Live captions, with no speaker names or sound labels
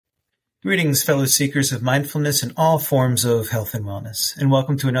Greetings, fellow seekers of mindfulness and all forms of health and wellness, and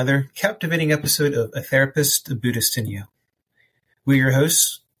welcome to another captivating episode of A Therapist, a Buddhist in You. We're your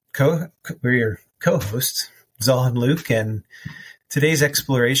co-hosts, Zal and Luke, and today's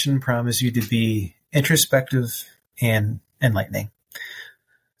exploration promises you to be introspective and enlightening.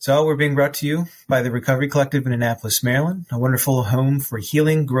 So we're being brought to you by the Recovery Collective in Annapolis, Maryland, a wonderful home for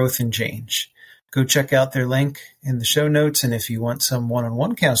healing, growth, and change. Go check out their link in the show notes, and if you want some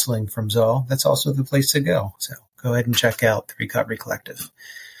one-on-one counseling from Zal, that's also the place to go. So go ahead and check out the Recovery Collective.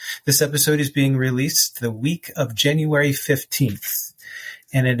 This episode is being released the week of January 15th,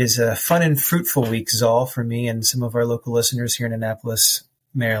 and it is a fun and fruitful week, Zal, for me and some of our local listeners here in Annapolis,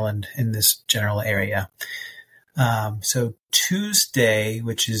 Maryland, in this general area. So Tuesday,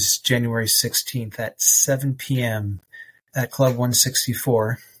 which is January 16th at 7 p.m. at Club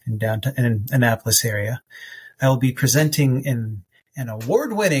 164 in downtown in Annapolis area, I will be presenting an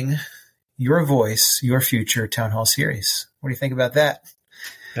award-winning Your Voice, Your Future Town Hall series. What do you think about that?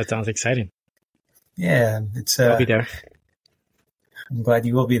 That sounds exciting. Yeah, I'll be there. I'm glad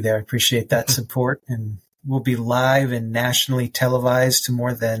you will be there. I appreciate that support, and we'll be live and nationally televised to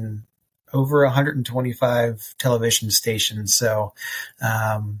more than over 125 television stations. So,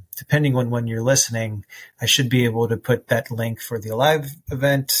 depending on when you're listening, I should be able to put that link for the live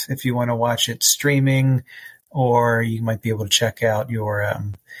event if you want to watch it streaming, or you might be able to check out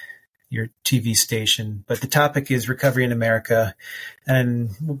your TV station. But the topic is recovery in America,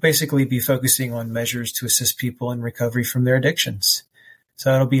 and we'll basically be focusing on measures to assist people in recovery from their addictions.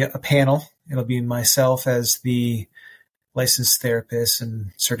 So it'll be a panel. It'll be myself as the licensed therapist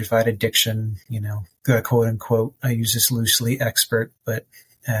and certified addiction, quote unquote, I use this loosely, expert, but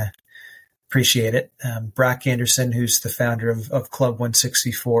appreciate it. Brock Anderson, who's the founder of Club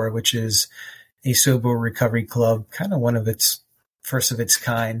 164, which is a sober recovery club, kind of one of its first of its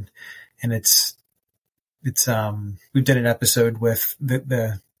kind. And it's we've done an episode with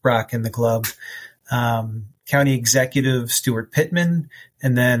the Brock and the club, county executive Stuart Pittman,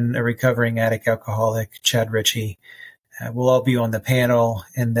 and then a recovering addict alcoholic, Chad Ritchie. We'll all be on the panel,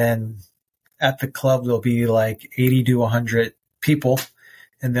 and then at the club, there'll be like 80 to 100 people,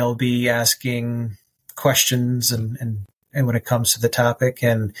 and they'll be asking questions and when it comes to the topic.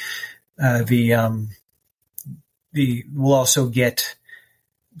 And we'll also get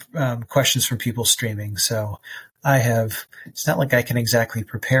questions from people streaming. So it's not like I can exactly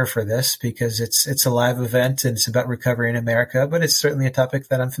prepare for this because it's a live event and it's about recovery in America, but it's certainly a topic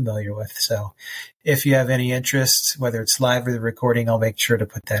that I'm familiar with. So if you have any interest, whether it's live or the recording, I'll make sure to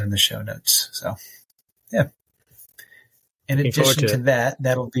put that in the show notes. So yeah. In addition to that,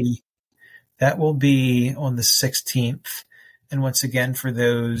 that will be on the 16th. And once again, for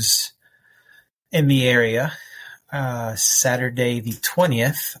those in the area, Saturday the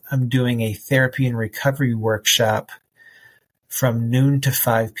 20th, I'm doing a therapy and recovery workshop from noon to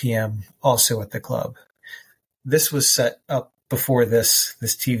 5 p.m. also at the club. This was set up before this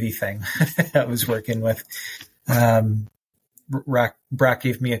TV thing I was working with. Brock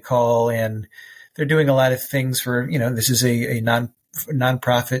gave me a call, and they're doing a lot of things for, this is a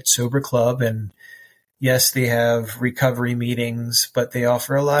nonprofit sober club, and yes, they have recovery meetings, but they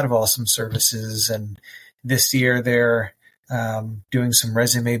offer a lot of awesome services. And this year, they're doing some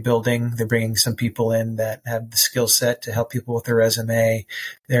resume building. They're bringing some people in that have the skill set to help people with their resume.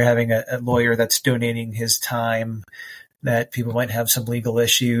 They're having a lawyer that's donating his time, that people might have some legal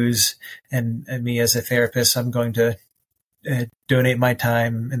issues. And me as a therapist, I'm going to donate my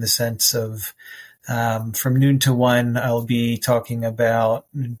time in the sense of from noon to 1, I'll be talking about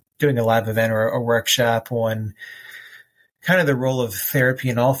doing a live event or a workshop on kind of the role of therapy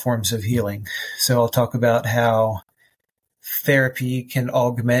in all forms of healing. So I'll talk about how therapy can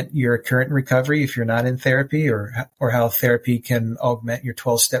augment your current recovery if you're not in therapy, or how therapy can augment your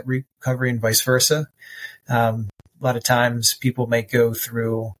 12-step recovery and vice versa. A lot of times people may go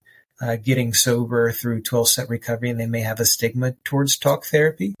through getting sober through 12-step recovery, and they may have a stigma towards talk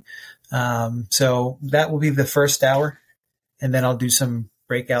therapy. So that will be the first hour. And then I'll do some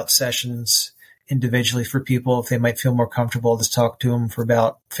breakout sessions individually for people if they might feel more comfortable to talk to them for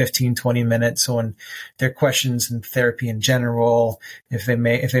about 15, 20 minutes on their questions in therapy in general. If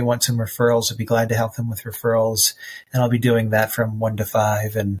they want some referrals, I'd be glad to help them with referrals. And I'll be doing that from 1 to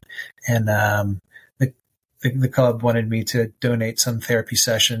 5. And the club wanted me to donate some therapy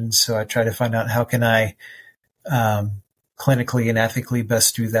sessions. So I try to find out how can I, clinically and ethically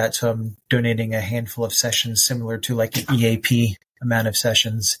best do that. So I'm donating a handful of sessions similar to like an EAP amount of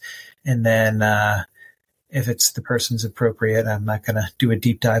sessions. And then if it's the person's appropriate, I'm not going to do a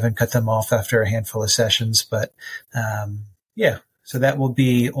deep dive and cut them off after a handful of sessions. But yeah, So that will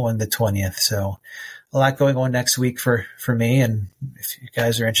be on the 20th. So a lot going on next week for me. And if you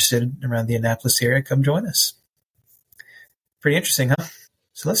guys are interested around the Annapolis area, come join us. Pretty interesting, huh?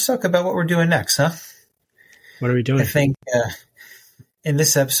 So let's talk about what we're doing next, huh? What are we doing? I think in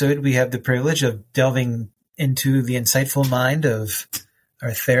this episode, we have the privilege of delving into the insightful mind of our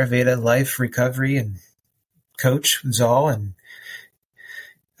Theravada life recovery and coach, Zal. And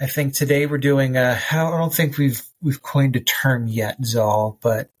I think today we're doing I don't think we've coined a term yet, Zal,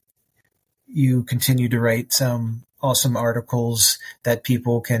 but you continue to write some awesome articles that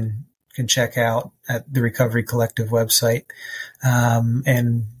people can check out at the Recovery Collective website.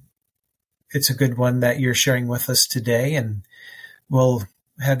 And it's a good one that you're sharing with us today, and we'll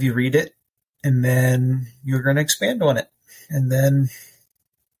have you read it, and then you're going to expand on it. And then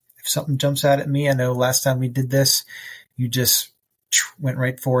if something jumps out at me, I know last time we did this, you just went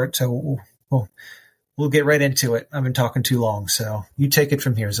right for it. So we'll get right into it. I've been talking too long, so you take it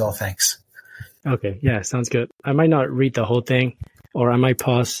from here, Zal. Thanks. Okay. Yeah, sounds good. I might not read the whole thing, or I might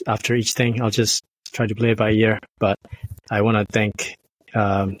pause after each thing. I'll just try to play it by ear. But I want to thank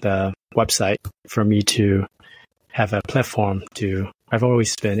the website for me to have a platform to. I've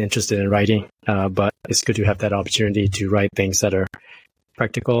always been interested in writing, but it's good to have that opportunity to write things that are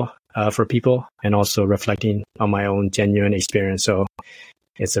practical for people, and also reflecting on my own genuine experience. So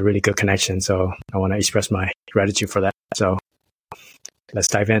it's a really good connection. So I want to express my gratitude for that. So let's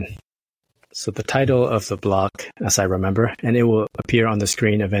dive in. So the title of the blog, as I remember, and it will appear on the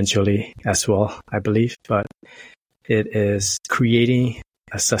screen eventually as well, I believe, but it is Creating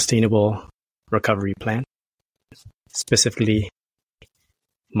a Sustainable Recovery Plan, specifically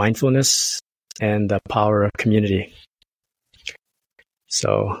mindfulness and the power of community.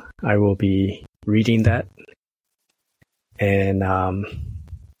 So I will be reading that. And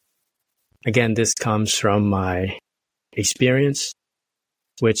again, this comes from my experience,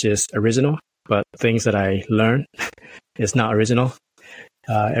 which is original, but things that I learn is not original.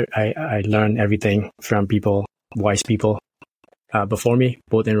 I learn everything from people, wise people before me,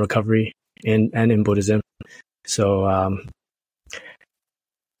 both in recovery and in Buddhism. So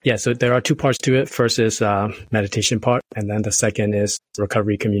so there are two parts to it. First is meditation part, and then the second is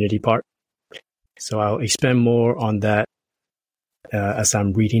recovery community part. So I'll expand more on that as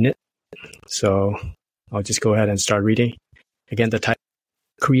I'm reading it. So I'll just go ahead and start reading. Again, the title,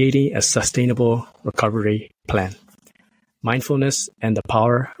 Creating a Sustainable Recovery Plan, Mindfulness and the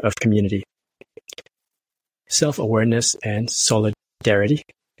Power of Community, Self-Awareness and Solidarity.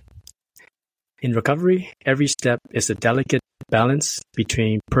 In recovery, every step is a delicate balance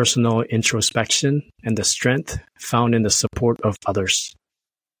between personal introspection and the strength found in the support of others.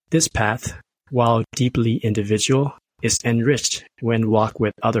 This path, while deeply individual, is enriched when walked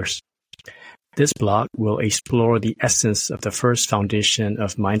with others. This blog will explore the essence of the first foundation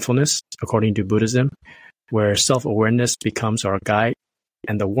of mindfulness, according to Buddhism, where self-awareness becomes our guide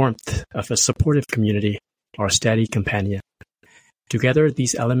and the warmth of a supportive community our steady companion. Together,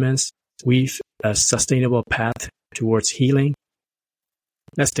 these elements weave a sustainable path towards healing.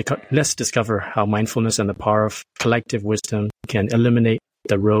 Let's discover how mindfulness and the power of collective wisdom can illuminate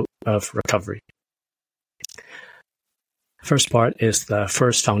the road of recovery. First part is the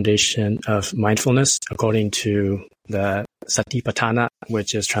first foundation of mindfulness, according to the Satipatthana,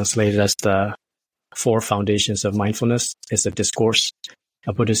 which is translated as the four foundations of mindfulness. It's a discourse,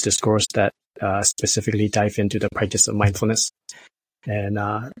 a Buddhist discourse that specifically dive into the practice of mindfulness. And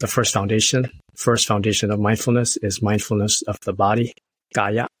the first foundation of mindfulness is mindfulness of the body,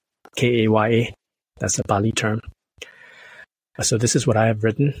 Kaya, K-A-Y-A. That's a Pali term. So this is what I have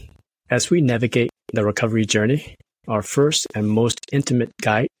written. As we navigate the recovery journey, our first and most intimate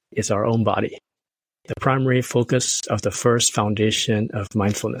guide is our own body, the primary focus of the first foundation of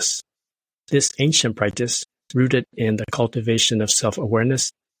mindfulness. This ancient practice, rooted in the cultivation of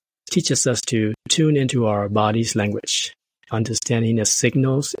self-awareness, teaches us to tune into our body's language, understanding its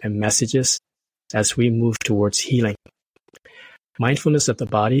signals and messages as we move towards healing. Mindfulness of the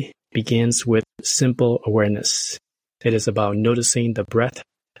body begins with simple awareness. It is about noticing the breath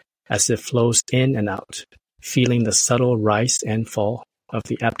as it flows in and out, feeling the subtle rise and fall of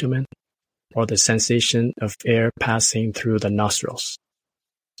the abdomen, or the sensation of air passing through the nostrils.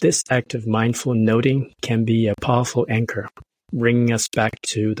 This act of mindful noting can be a powerful anchor, bringing us back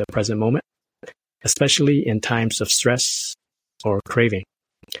to the present moment, especially in times of stress or craving.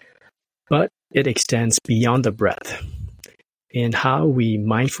 But it extends beyond the breath. In how we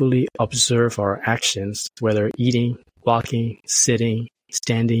mindfully observe our actions, whether eating, walking, sitting,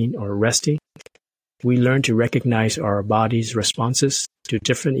 standing, or resting, we learn to recognize our body's responses to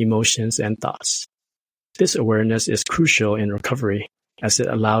different emotions and thoughts. This awareness is crucial in recovery as it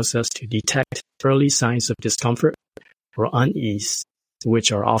allows us to detect early signs of discomfort or unease,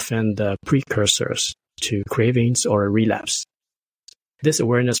 which are often the precursors to cravings or a relapse. This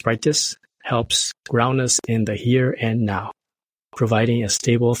awareness practice helps ground us in the here and now, providing a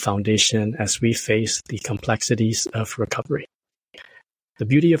stable foundation as we face the complexities of recovery. The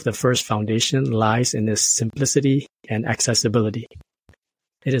beauty of the first foundation lies in its simplicity and accessibility.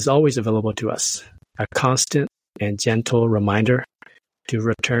 It is always available to us, a constant and gentle reminder to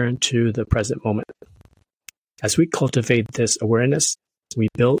return to the present moment. As we cultivate this awareness, we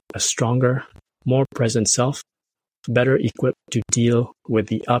build a stronger, more present self, better equipped to deal with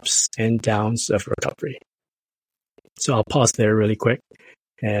the ups and downs of recovery. So I'll pause there really quick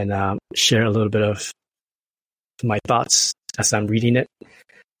and share a little bit of my thoughts as I'm reading it.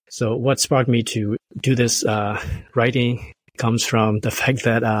 So what sparked me to do this writing comes from the fact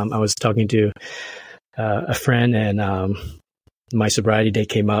that I was talking to a friend and my sobriety day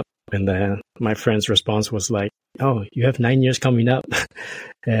came up, and then my friend's response was like, "Oh, you have 9 years coming up."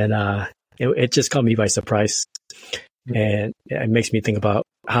 And it just caught me by surprise. And it makes me think about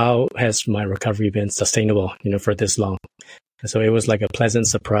how has my recovery been sustainable, for this long. And so it was like a pleasant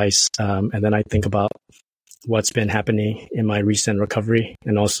surprise. And then I think about what's been happening in my recent recovery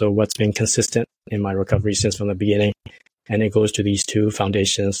and also what's been consistent in my recovery since from the beginning. And it goes to these two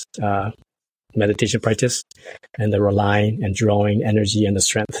foundations, meditation practice and the relying and drawing energy and the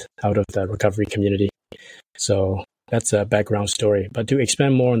strength out of the recovery community. So that's a background story. But to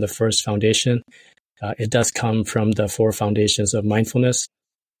expand more on the first foundation, it does come from the 4 foundations of mindfulness.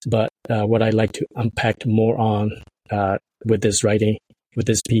 But what I'd like to unpack more on with this writing, with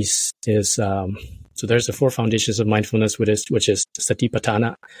this piece is, so there's the 4 foundations of mindfulness, which is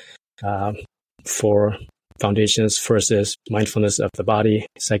Satipatthana. 4 foundations. First is mindfulness of the body.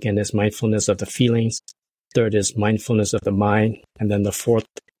 Second is mindfulness of the feelings. Third is mindfulness of the mind. And then the 4th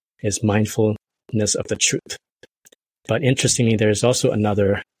is mindfulness of the truth. But interestingly, there's also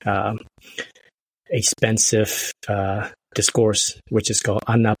another expansive discourse, which is called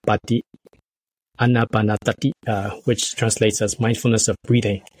Anapanasati, which translates as mindfulness of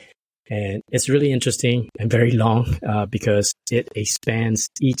breathing. And it's really interesting and very long because it expands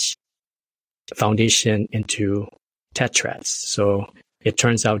each foundation into tetrads. So it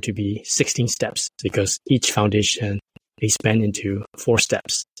turns out to be 16 steps because each foundation expands into 4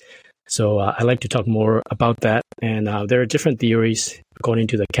 steps. So I like to talk more about that. And there are different theories according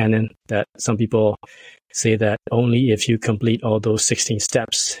to the canon that some people say that only if you complete all those 16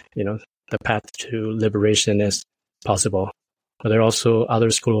 steps, the path to liberation is possible. But there are also other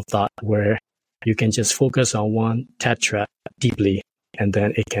school of thought where you can just focus on one tetrad deeply, and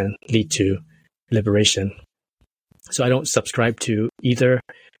then it can lead to liberation. So I don't subscribe to either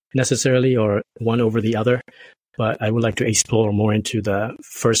necessarily or one over the other, but I would like to explore more into the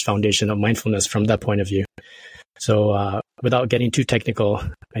first foundation of mindfulness from that point of view. So without getting too technical,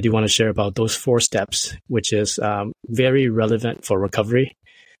 I do want to share about those 4 steps, which is very relevant for recovery,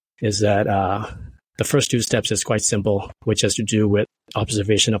 is that the first 2 steps is quite simple, which has to do with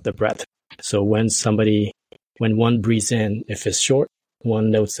observation of the breath. So when one breathes in, if it's short,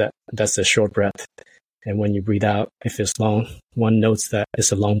 one notes that that's a short breath. And when you breathe out, if it's long, one notes that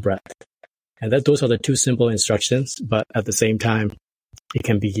it's a long breath. And those are the 2 simple instructions, but at the same time, it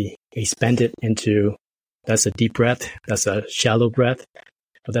can be expanded into that's a deep breath, that's a shallow breath,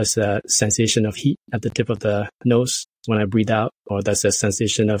 or that's a sensation of heat at the tip of the nose when I breathe out, or that's a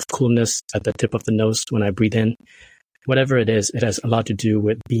sensation of coolness at the tip of the nose when I breathe in. Whatever it is, it has a lot to do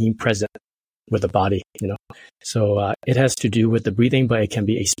with being present with the body, So it has to do with the breathing, but it can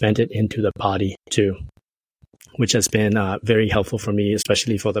be expanded into the body too, which has been very helpful for me,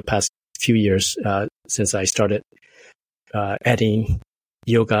 especially for the past few years since I started adding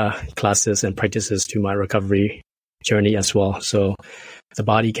yoga classes and practices to my recovery journey as well. So the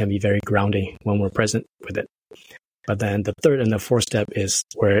body can be very grounding when we're present with it. But then the 3rd and the 4th step is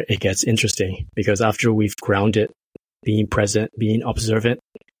where it gets interesting, because after we've grounded, being present, being observant,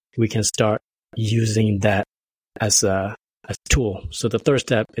 we can start using that as a tool. So the 3rd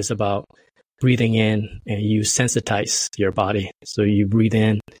step is about breathing in, and you sensitize your body. So you breathe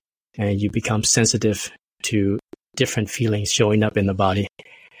in and you become sensitive to different feelings showing up in the body,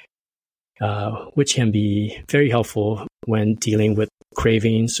 which can be very helpful when dealing with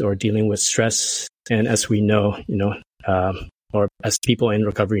cravings or dealing with stress. And as we know, or as people in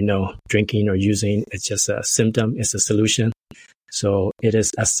recovery know, drinking or using, it's just a symptom, it's a solution. So it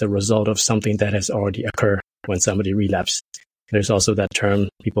is as a result of something that has already occurred when somebody relapsed. There's also that term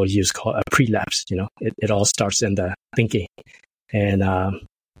people use called a prelapse. It all starts in the thinking. And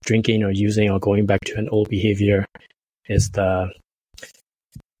drinking or using or going back to an old behavior is the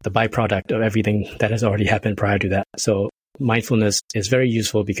byproduct of everything that has already happened prior to that. So mindfulness is very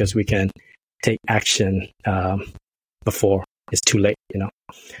useful because we can take action before it's too late,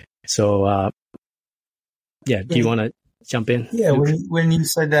 So, do you want to jump in? Yeah, when you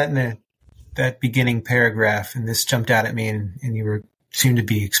said that in that beginning paragraph, and this jumped out at me, and you seemed to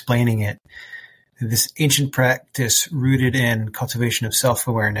be explaining it, this ancient practice rooted in cultivation of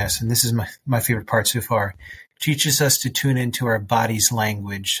self-awareness, and this is my favorite part so far, teaches us to tune into our body's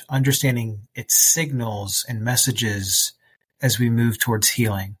language, understanding its signals and messages as we move towards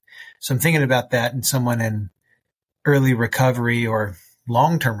healing. So I'm thinking about that in someone in early recovery or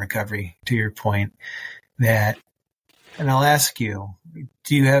long-term recovery, to your point, and I'll ask you,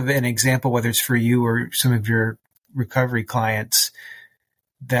 do you have an example, whether it's for you or some of your recovery clients,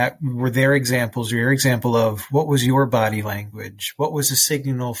 that were their examples or your example of what was your body language? What was the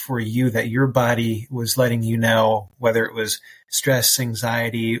signal for you that your body was letting you know, whether it was stress,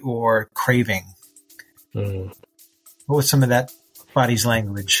 anxiety, or craving? What was some of that body's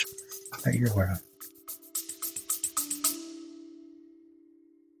language that you're aware of?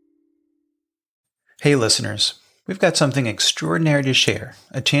 Hey listeners, we've got something extraordinary to share,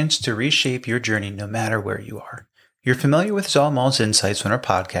 a chance to reshape your journey no matter where you are. You're familiar with Zal Mal's insights on our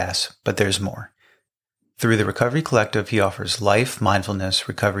podcast, but there's more. Through the Recovery Collective, he offers life, mindfulness,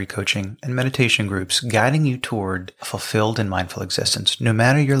 recovery coaching, and meditation groups guiding you toward a fulfilled and mindful existence, no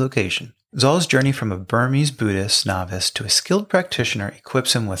matter your location. Zal's journey from a Burmese Buddhist novice to a skilled practitioner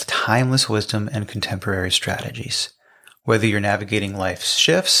equips him with timeless wisdom and contemporary strategies. Whether you're navigating life's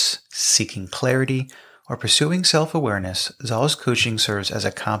shifts, seeking clarity, or pursuing self-awareness, Zal's coaching serves as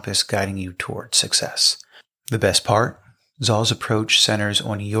a compass guiding you toward success. The best part? Zal's approach centers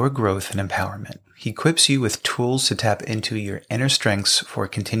on your growth and empowerment. He equips you with tools to tap into your inner strengths for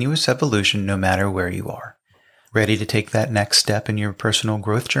continuous evolution no matter where you are. Ready to take that next step in your personal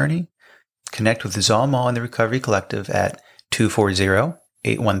growth journey? Connect with Zal Mal and the Recovery Collective at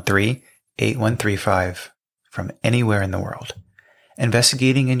 240-813-8135 from anywhere in the world.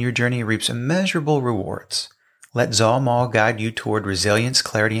 Investigating in your journey reaps immeasurable rewards. Let Zal Mal guide you toward resilience,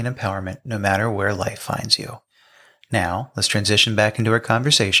 clarity, and empowerment no matter where life finds you. Now, let's transition back into our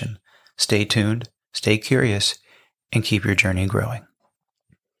conversation. Stay tuned, stay curious, and keep your journey growing.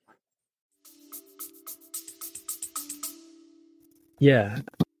 Yeah,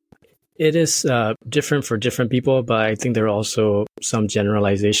 it is different for different people, but I think there are also some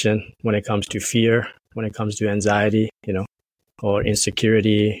generalization when it comes to fear, when it comes to anxiety, or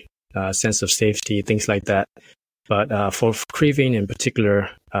insecurity, sense of safety, things like that. But for craving in particular,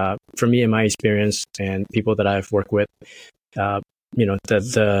 for me, in my experience and people that I've worked with, the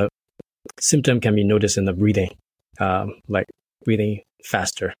symptom can be noticed in the breathing, like breathing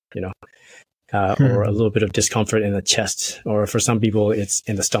faster, or a little bit of discomfort in the chest, or for some people, it's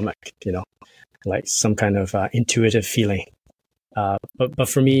in the stomach, like some kind of intuitive feeling. But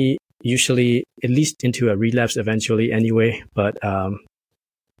for me, usually, at least into a relapse eventually anyway, but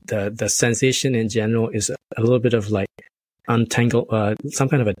the sensation in general is a little bit of like untangle, some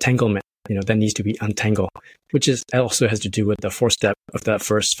kind of entanglement, that needs to be untangled, which also has to do with the fourth step of that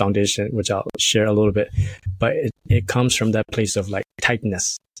first foundation, which I'll share a little bit. But it comes from that place of like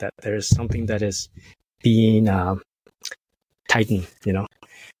tightness, that there's something that is being tightened, and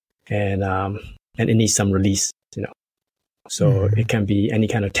it needs some release, So it can be any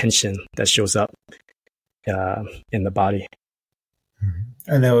kind of tension that shows up in the body.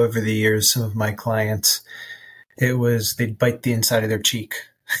 I know over the years, some of my clients, they'd bite the inside of their cheek.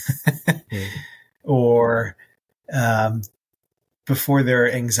 Or before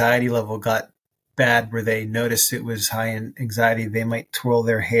their anxiety level got bad, where they noticed it was high in anxiety, they might twirl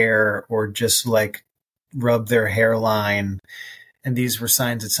their hair or just like rub their hairline. And these were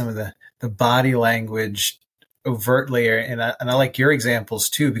signs that some of the body language overtly, and I like your examples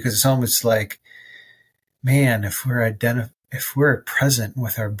too, because it's almost like, man, if we're present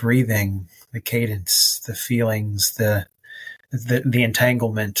with our breathing, the cadence, the feelings, the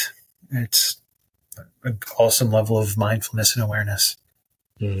entanglement, it's an awesome level of mindfulness and awareness.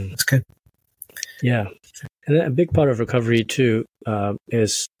 It's good. Yeah. And a big part of recovery too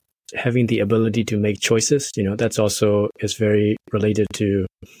is having the ability to make choices. That's also is very related to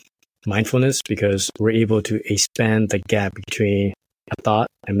mindfulness, because we're able to expand the gap between a thought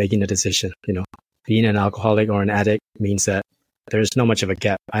and making a decision. Being an alcoholic or an addict means that there's not much of a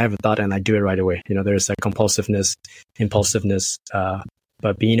gap. I have a thought and I do it right away. There's a compulsiveness, impulsiveness,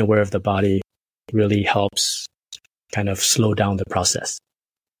 but being aware of the body really helps kind of slow down the process,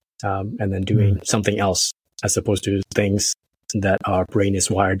 and then doing something else as opposed to things that our brain is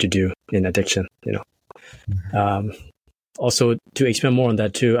wired to do in addiction, Also, to expand more on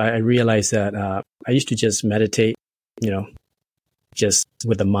that too, I realized that I used to just meditate, just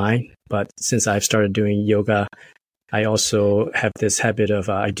with the mind. But since I've started doing yoga, I also have this habit of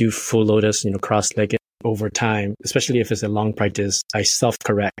I do full lotus, cross-legged over time, especially if it's a long practice. I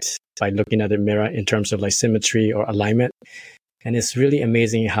self-correct by looking at the mirror in terms of like symmetry or alignment. And it's really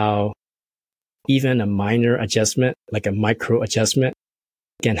amazing how even a minor adjustment, like a micro adjustment,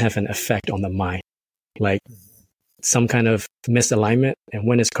 can have an effect on the mind. Like some kind of misalignment, and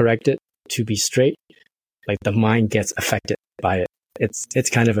when it's corrected to be straight, like the mind gets affected by it. It's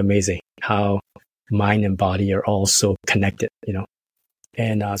kind of amazing how mind and body are all so connected,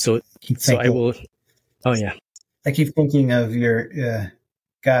 And so I will. Oh yeah. I keep thinking of your.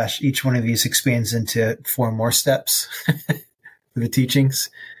 Each one of these expands into 4 more steps for the teachings.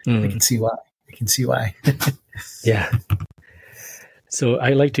 I can see why. Yeah. So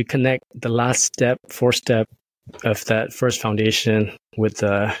I like to connect the last step, 4th step of that first foundation with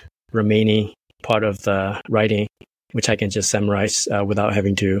the remaining part of the writing, which I can just summarize without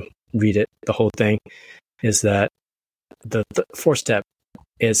having to read it. The whole thing is that the 4th step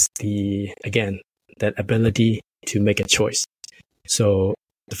is that ability to make a choice. So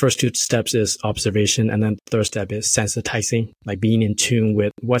the first 2 steps is observation, and then the 3rd step is sensitizing, like being in tune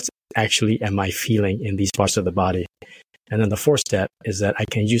with what actually am I feeling in these parts of the body. And then the 4th step is that I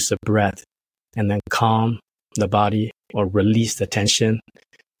can use the breath and then calm the body or release the tension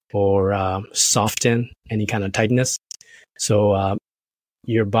or soften any kind of tightness. So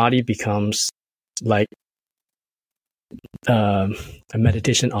your body becomes like a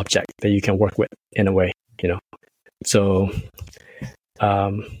meditation object that you can work with in a way, So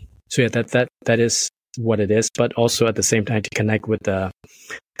that is what it is. But also at the same time, to connect with the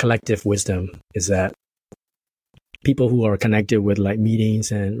collective wisdom is that people who are connected with like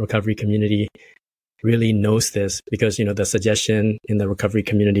meetings and recovery community really knows this, because, the suggestion in the recovery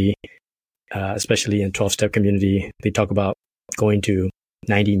community, especially in 12-step community, they talk about going to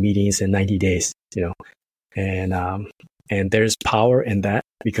 90 meetings in 90 days, and there's power in that,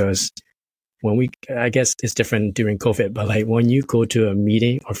 because I guess it's different during COVID, but like when you go to a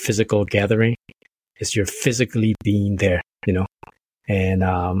meeting or physical gathering, you're physically being there,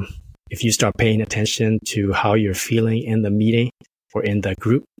 and if you start paying attention to how you're feeling in the meeting or in the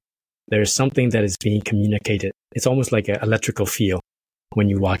group, there's something that is being communicated. It's almost like an electrical field when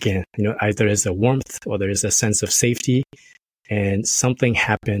you walk in, either there's a warmth or there is a sense of safety, and something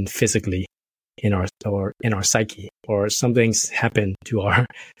happened physically in our psyche, or something's happened to our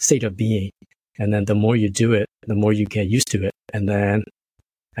state of being. And then the more you do it, the more you get used to it. And then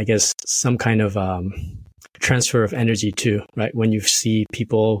I guess some kind of transfer of energy too, right? When you see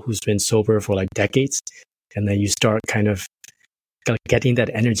people who's been sober for like decades, and then you start kind of getting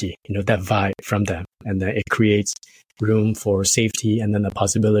that energy, that vibe from them. And then it creates room for safety and then the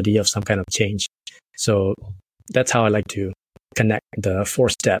possibility of some kind of change. So that's how I like to connect the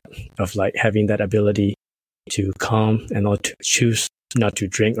 4th step of like having that ability to calm and not to choose not to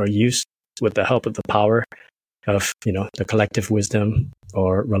drink or use, with the help of the power of, the collective wisdom,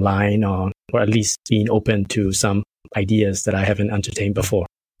 or relying on, or at least being open to some ideas that I haven't entertained before.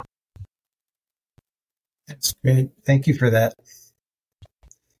 That's great. Thank you for that.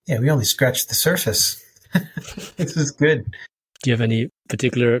 Yeah, we only scratched the surface. This is good. Do you have any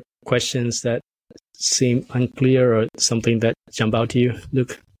particular questions that seem unclear or something that jump out to you,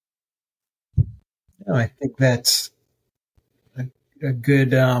 Luke? No, I think that's a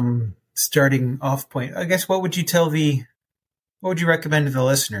good starting off point. I guess what would you recommend to the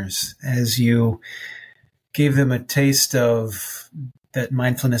listeners as you gave them a taste of that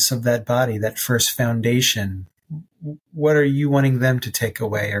mindfulness of that body, that first foundation? What are you wanting them to take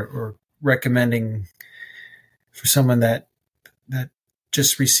away, or recommending for someone that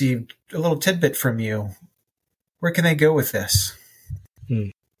just received a little tidbit from you? Where can they go with this?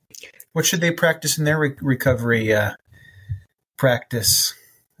 What should they practice in their recovery practice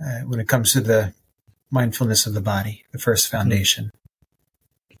when it comes to the mindfulness of the body, the first foundation?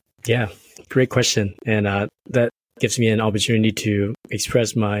 Yeah, great question. And that gives me an opportunity to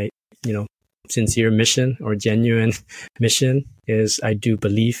express my, sincere mission or genuine mission. Is I do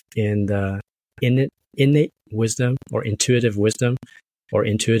believe in the innate wisdom or intuitive wisdom or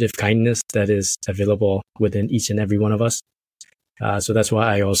intuitive kindness that is available within each and every one of us. So that's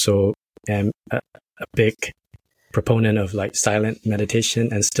why I also am a big proponent of like silent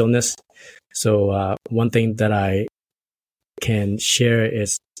meditation and stillness. So one thing that I can share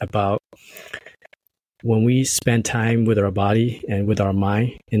is about when we spend time with our body and with our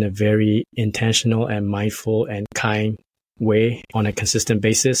mind in a very intentional and mindful and kind way on a consistent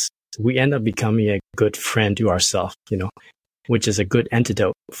basis, we end up becoming a good friend to ourselves, which is a good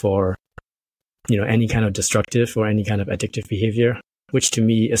antidote for, any kind of destructive or any kind of addictive behavior, which to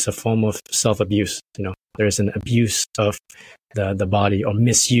me is a form of self-abuse. There is an abuse of the body or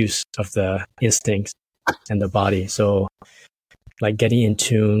misuse of the instincts and the body. So like getting in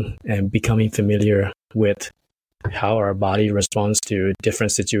tune and becoming familiar with how our body responds to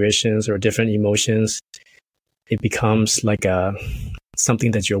different situations or different emotions, it becomes like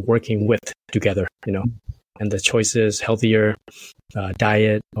something that you're working with together, and the choices, healthier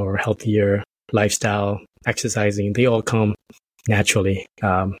diet or healthier lifestyle, exercising, they all come naturally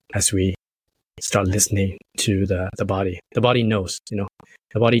as we start listening to the body. The body knows, the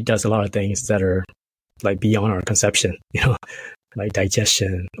body does a lot of things that are like beyond our conception, like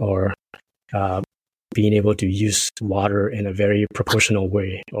digestion or being able to use water in a very proportional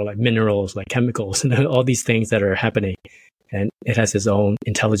way, or like minerals, like chemicals, and all these things that are happening. And it has its own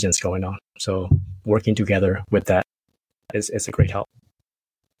intelligence going on. So working together with that is a great help.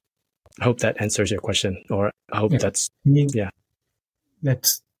 I hope that answers your question, or I hope that's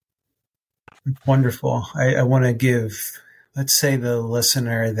wonderful. I want to give, let's say, the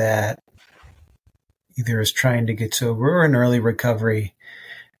listener that either is trying to get sober or in early recovery,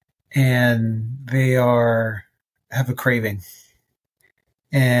 and they have a craving,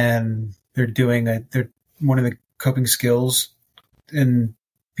 and they're one of the coping skills in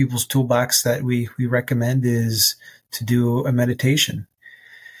people's toolbox that we recommend is to do a meditation.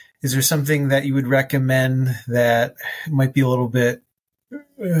 Is there something that you would recommend that might be a little bit,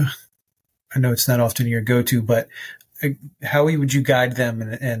 I know it's not often your go-to, but how would you guide them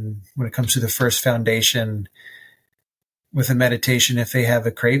and when it comes to the first foundation with a meditation if they have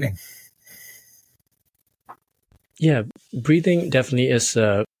a craving? Yeah, breathing definitely is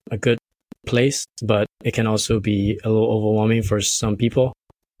a good place, but it can also be a little overwhelming for some people.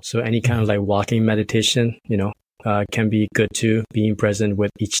 So any kind of like walking meditation, can be good too, being present with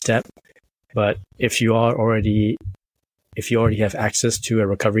each step. But if you already have access to a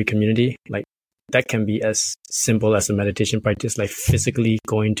recovery community, like that can be as simple as a meditation practice, like physically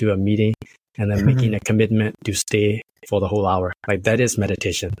going to a meeting and then making a commitment to stay for the whole hour. Like that is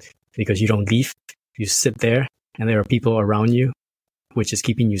meditation, because you don't leave, you sit there and there are people around you, which is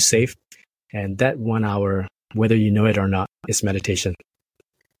keeping you safe. And that 1 hour, whether you know it or not, is meditation.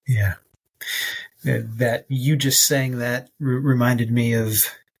 Yeah. That you just saying that reminded me of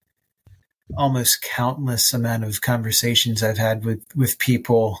almost countless amount of conversations I've had with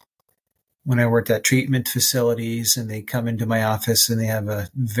people when I worked at treatment facilities, and they come into my office and they have a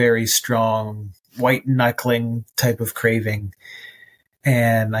very strong white knuckling type of craving.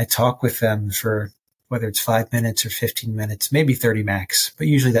 And I talk with them for whether it's 5 minutes or 15 minutes, maybe 30 max, but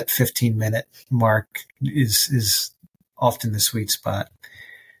usually that 15-minute mark is often the sweet spot.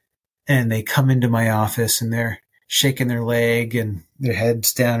 And they come into my office and they're shaking their leg and their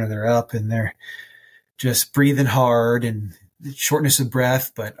head's down or they're up and they're just breathing hard and shortness of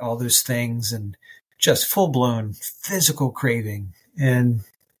breath, but all those things and just full blown physical craving. And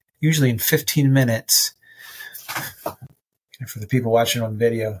usually in 15 minutes, for the people watching on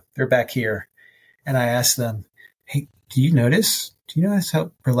video, they're back here. And I ask them, hey, do you notice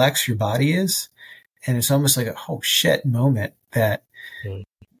how relaxed your body is? And it's almost like a, oh shit moment that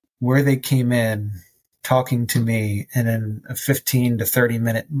where they came in talking to me and in a 15 to 30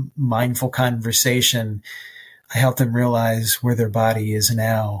 minute mindful conversation, I help them realize where their body is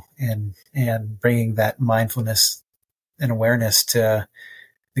now and bringing that mindfulness and awareness to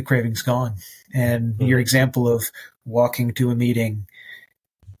the craving's gone. And your example of walking to a meeting,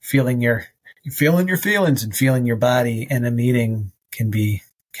 feeling your feelings and feeling your body in a meeting can be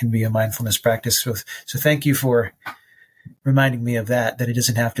a mindfulness practice. So thank you for reminding me of that it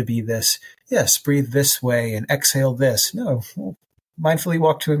doesn't have to be this, yes, breathe this way and exhale this. No, we'll mindfully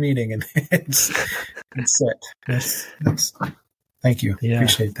walk to a meeting and sit. Thank you. Yeah.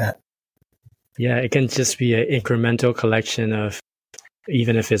 Appreciate that. Yeah, it can just be an incremental collection of,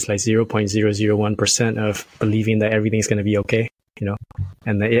 even if it's like 0.001% of believing that everything's going to be okay,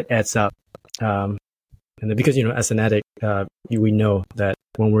 and it adds up. And then because, as an addict, we know that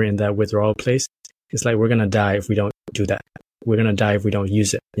when we're in that withdrawal place, it's like we're going to die if we don't do that. We're going to die if we don't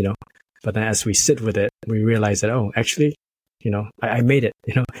use it, But then as we sit with it, we realize that, oh, actually, I made it,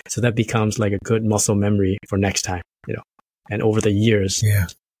 So that becomes like a good muscle memory for next time, And over the years,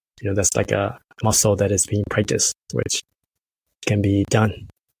 that's like a muscle that is being practiced, which can be done.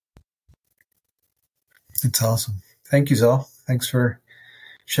 That's awesome. Thank you, Zal. Thanks for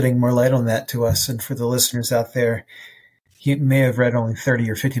shedding more light on that to us and for the listeners out there. he may have read only 30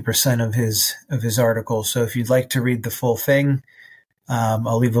 or 50% of his article. So if you'd like to read the full thing,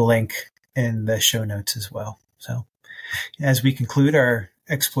 I'll leave a link in the show notes as well. So as we conclude our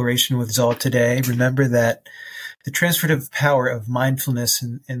exploration with Zal today, remember that the transformative power of mindfulness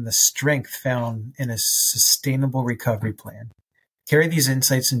and the strength found in a sustainable recovery plan. Carry these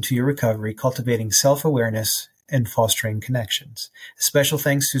insights into your recovery, cultivating self-awareness and fostering connections. A special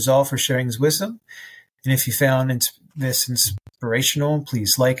thanks to Zal for sharing his wisdom. And if you found this inspirational,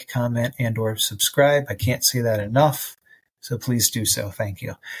 please like, comment, and or subscribe. I can't say that enough, so please do so. Thank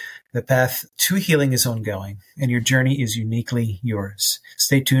you. The path to healing is ongoing, and your journey is uniquely yours.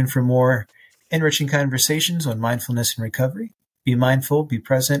 Stay tuned for more enriching conversations on mindfulness and recovery. Be mindful, be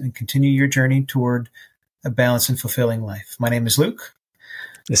present, and continue your journey toward a balanced and fulfilling life. My name is Luke.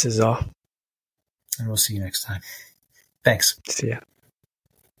 This is Zal. And we'll see you next time. Thanks. See ya.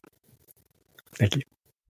 Thank you.